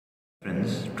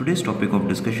Friends, today's topic of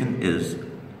discussion is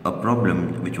a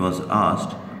problem which was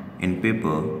asked in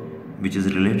paper which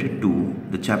is related to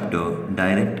the chapter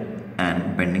direct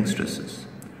and bending stresses.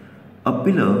 A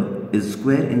pillar is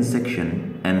square in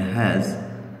section and has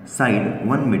side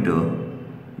 1 meter.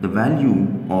 The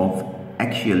value of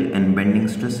axial and bending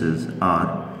stresses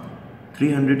are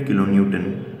 300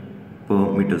 kilonewton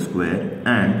per meter square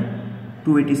and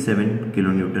 287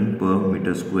 kilonewton per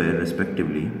meter square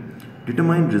respectively.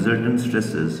 Determine resultant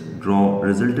stresses, draw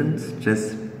resultant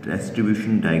stress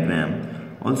distribution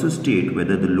diagram, also state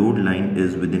whether the load line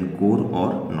is within core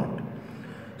or not.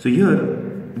 So here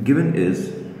given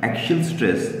is axial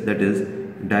stress, that is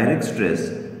direct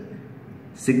stress,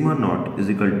 sigma naught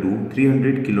is equal to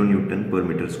 300 kilonewton per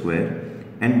meter square,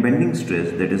 and bending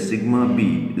stress, that is sigma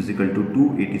b, is equal to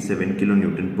 287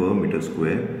 kilonewton per meter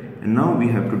square. And now we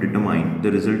have to determine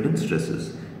the resultant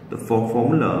stresses. The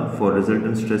formula for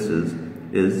resultant stresses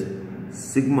is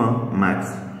sigma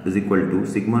max is equal to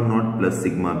sigma naught plus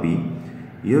sigma b.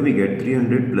 Here we get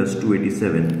 300 plus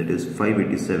 287, that is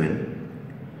 587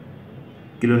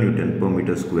 kilonewton per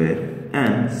meter square,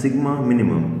 and sigma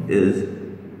minimum is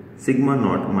sigma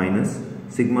naught minus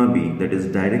sigma b, that is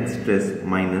direct stress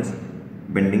minus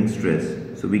bending stress.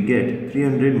 So we get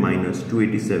 300 minus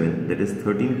 287, that is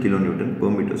 13 kilonewton per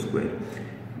meter square.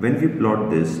 When we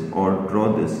plot this or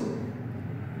draw this,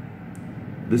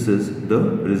 this is the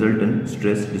resultant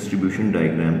stress distribution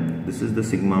diagram. This is the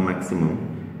sigma maximum,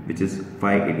 which is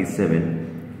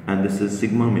 587, and this is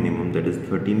sigma minimum, that is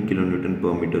 13 kilonewton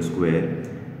per meter square,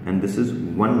 and this is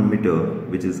 1 meter,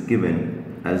 which is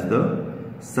given as the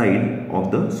side of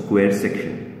the square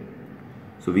section.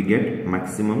 So we get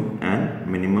maximum and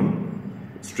minimum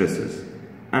stresses,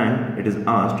 and it is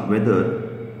asked whether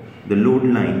the load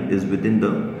line is within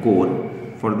the core.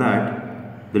 For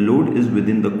that, the load is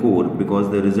within the core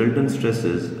because the resultant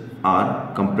stresses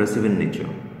are compressive in nature.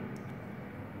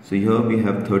 So here we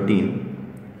have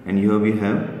 13 and here we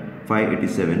have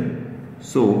 587.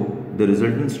 So the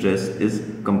resultant stress is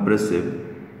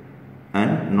compressive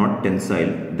and not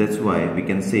tensile. That's why we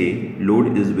can say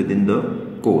load is within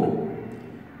the core.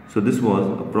 So this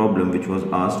was a problem which was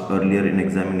asked earlier in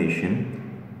examination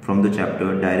from the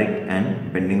chapter direct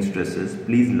and bending stresses.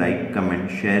 Please like, comment,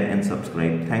 share and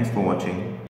subscribe. Thanks for watching.